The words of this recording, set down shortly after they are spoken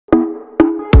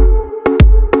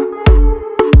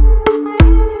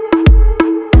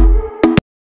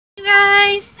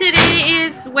guys, today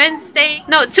is Wednesday,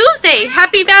 no, Tuesday.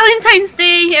 Happy Valentine's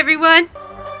Day, everyone.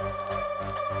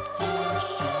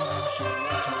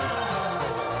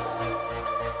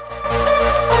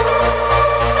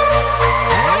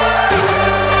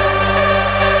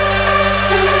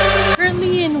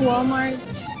 Currently in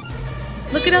Walmart.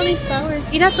 Look at all these flowers.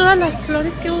 Mira todas las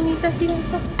flores, qué bonitas. Mira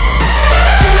esto.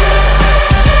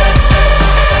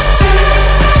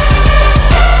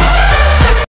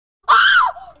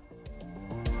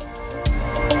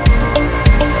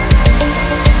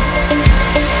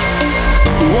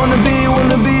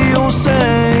 Wanna be all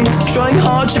saints, trying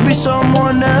hard to be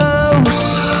someone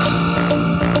else.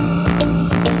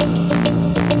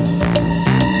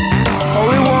 All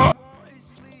we want.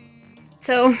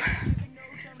 So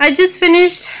I just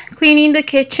finished cleaning the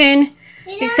kitchen,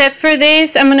 except for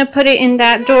this. I'm gonna put it in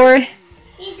that door,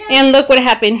 and look what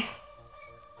happened.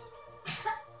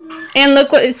 And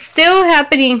look what is still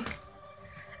happening.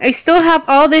 I still have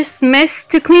all this mess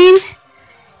to clean,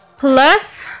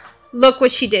 plus look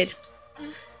what she did.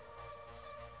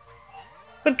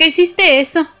 ¿Por qué hiciste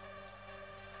eso?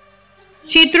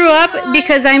 She threw up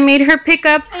because I made her pick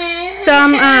up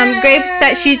some grapes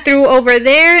that she threw over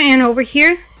there and over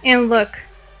here. And look.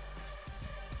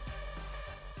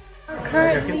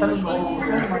 Currently,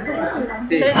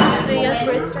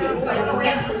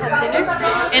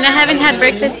 and I haven't had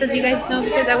breakfast, as you guys know,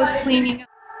 because I was cleaning up.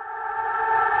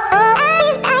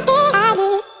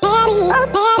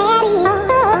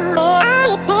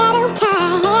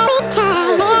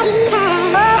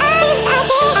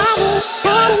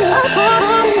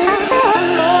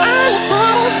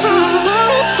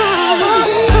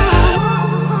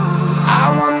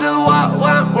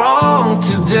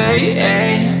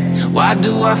 Why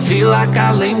do I feel like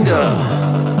I linger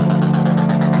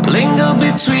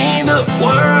between the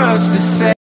words to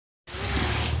say?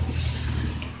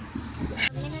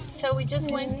 So we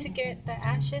just went to get the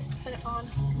ashes put on.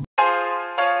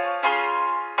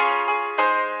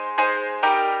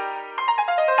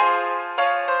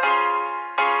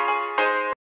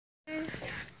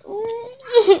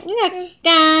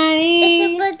 Ese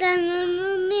pantalón no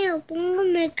es mío,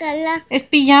 póngame cala. Es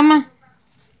pijama.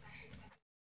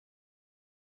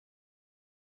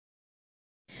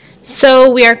 So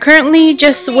we are currently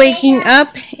just waking up,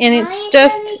 and it's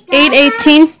just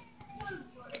 8:18,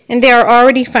 and they are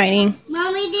already fighting.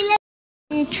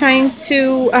 Trying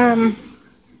to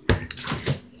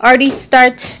already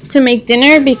start to make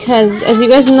dinner because, as you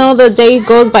guys know, the day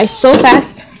goes by so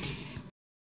fast.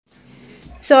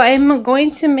 So I'm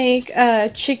going to make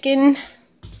chicken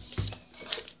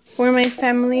for my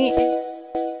family.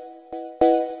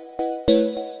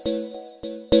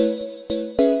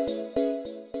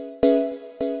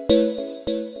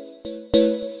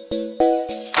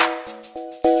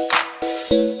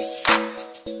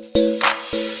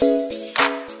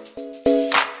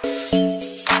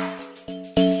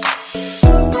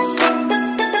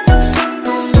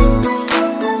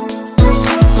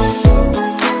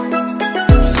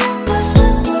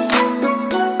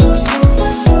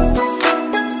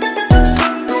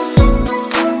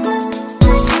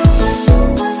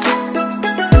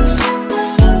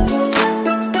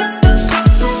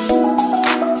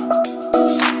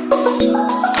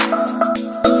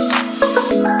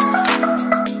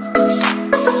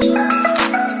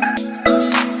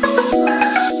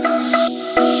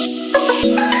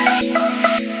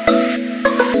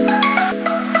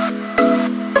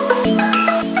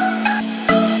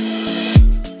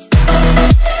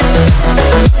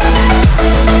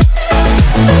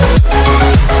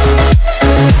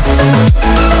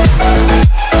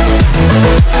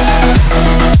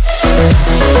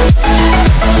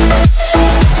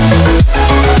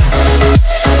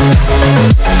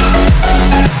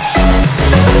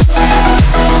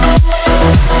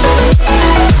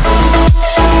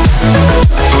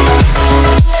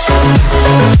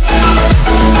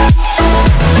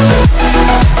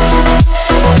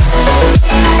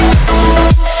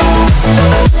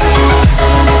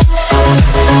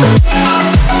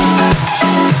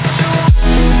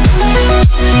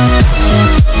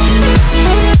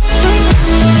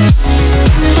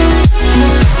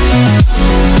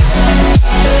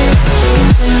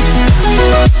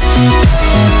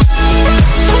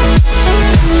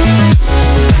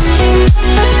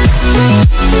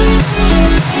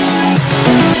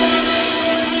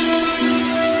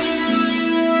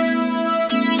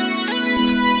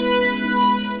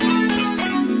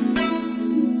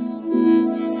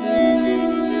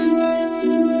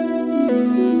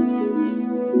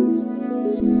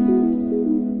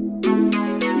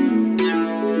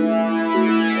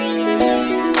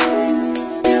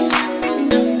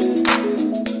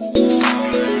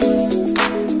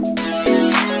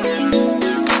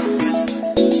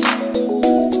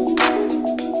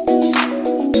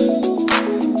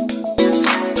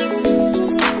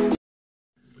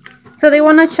 So they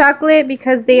want a chocolate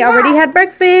because they already had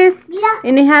breakfast.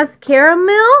 And it has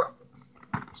caramel,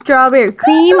 strawberry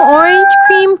cream, orange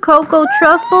cream, cocoa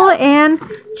truffle, and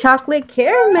chocolate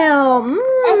caramel.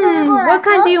 What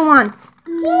kind do you want?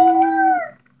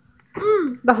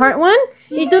 The heart one?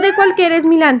 ¿Y tú de cuál quieres,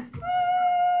 Milan?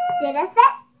 ¿Quieres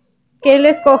Que él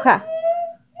escoja.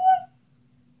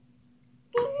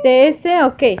 ¿De ese?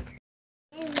 Ok.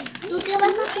 ¿Tú qué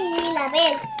vas a pedir? A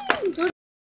ver.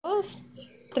 2,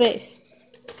 3.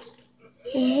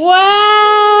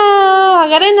 ¡Wow!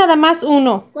 Agarren nada más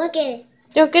uno. ¿Cuál quieres?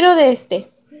 Yo quiero de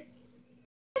este.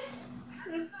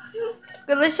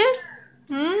 Delicious?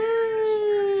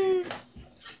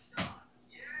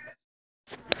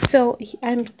 So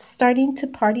I'm starting to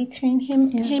party train him,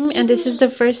 and this is the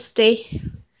first day.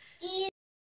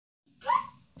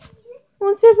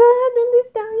 Montserrat, ¿dónde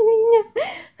está mi niña?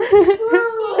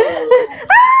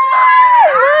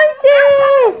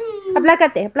 ¡Ay,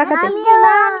 aplácate, aplácate!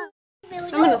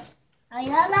 Vámonos. Ay,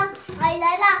 Lala, ay,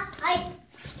 Lala, ay,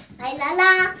 ay,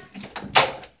 Lala.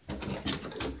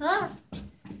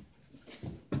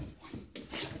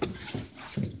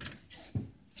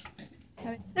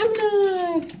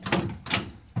 Vámonos.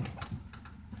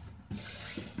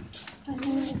 Hace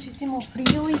muchísimo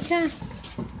frío, hija.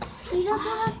 Mira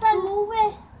toda esta nube.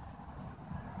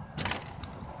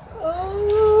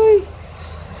 Ay.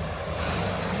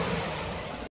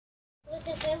 Pues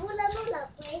se fue volando la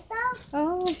puerta.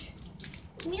 Ay.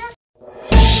 Mira.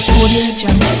 Audio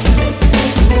Jungle.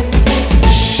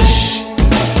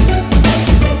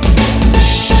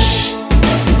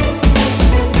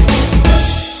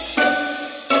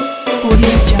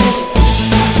 Audio Jungle.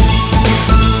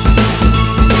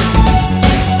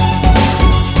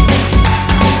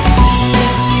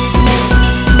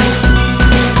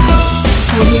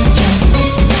 Audio Jungle. Audio Jungle.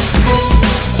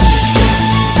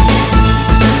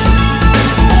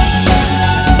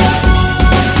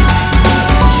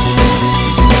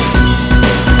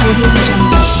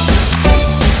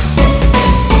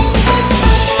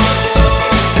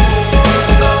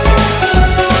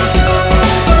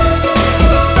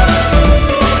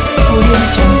 Audio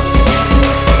Jungle.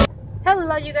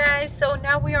 Hello, you guys. So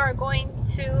now we are going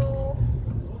to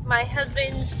my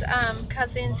husband's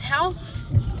cousin's house.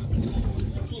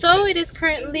 So it is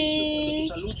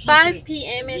currently 5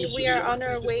 p.m. and we are on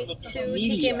our way to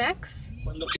TJ Maxx.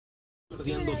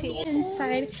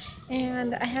 Inside,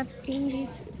 and I have seen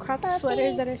these crop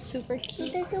sweaters that are super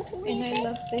cute, and I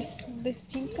love this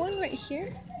pink one right here.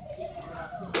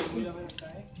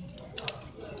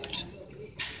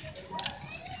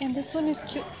 And this one is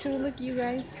cute too. Look, you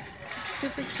guys,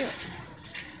 super cute.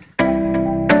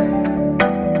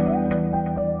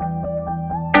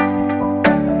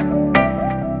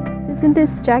 Isn't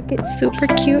this jacket super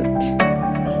cute?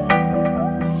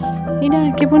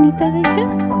 Mira, qué bonita, hija.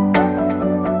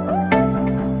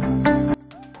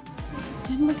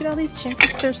 Dude, look at all these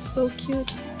jackets. They're so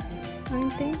cute,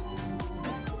 aren't they?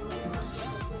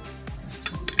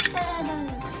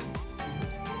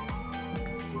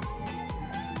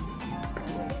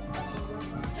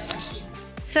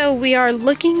 So we are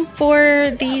looking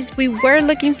for these. We were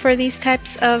looking for these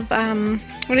types of what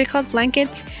are they called,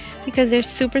 blankets, because they're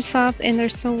super soft and they're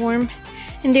so warm,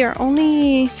 and they are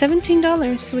only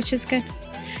 $17, which is good.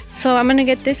 So I'm gonna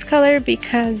get this color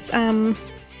because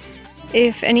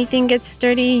if anything gets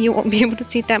dirty, you won't be able to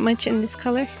see that much in this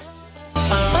color.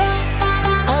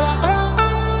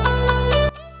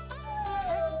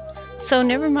 So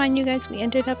never mind, you guys, we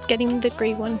ended up getting the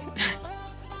gray one.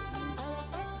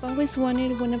 I've always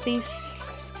wanted one of these,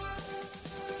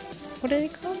 what are they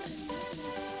called?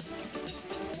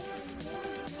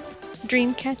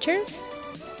 Dream catchers.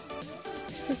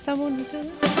 Este está bonito.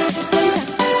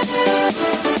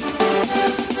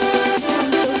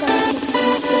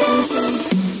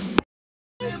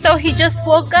 So he just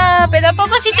woke up. ¿Verdad,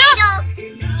 papacito?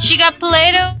 She got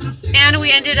Play-Doh, and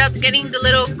we ended up getting the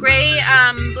little gray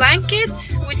blanket,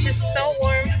 which is so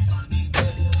warm.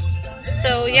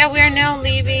 So yeah, we are now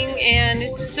leaving, and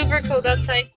it's super cold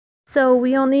outside. So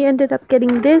we only ended up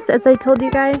getting this, as I told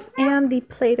you guys, and the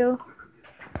Play-Doh.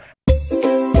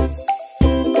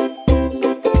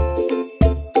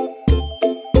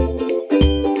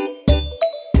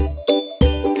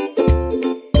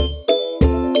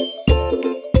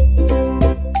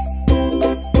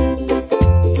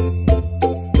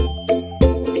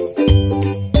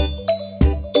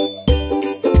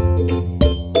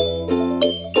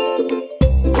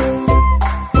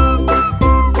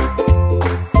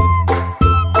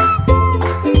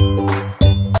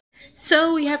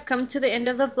 So we have come to the end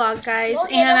of the vlog, guys,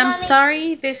 and I'm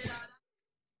sorry this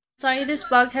Sorry this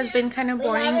vlog has been kind of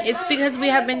boring. It's because we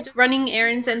have been running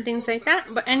errands and things like that.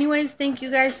 But anyways, thank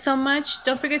you guys so much.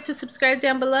 Don't forget to subscribe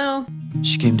down below.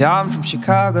 She came down from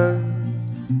Chicago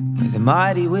where the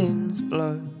mighty winds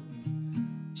blow.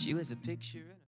 She was a picture.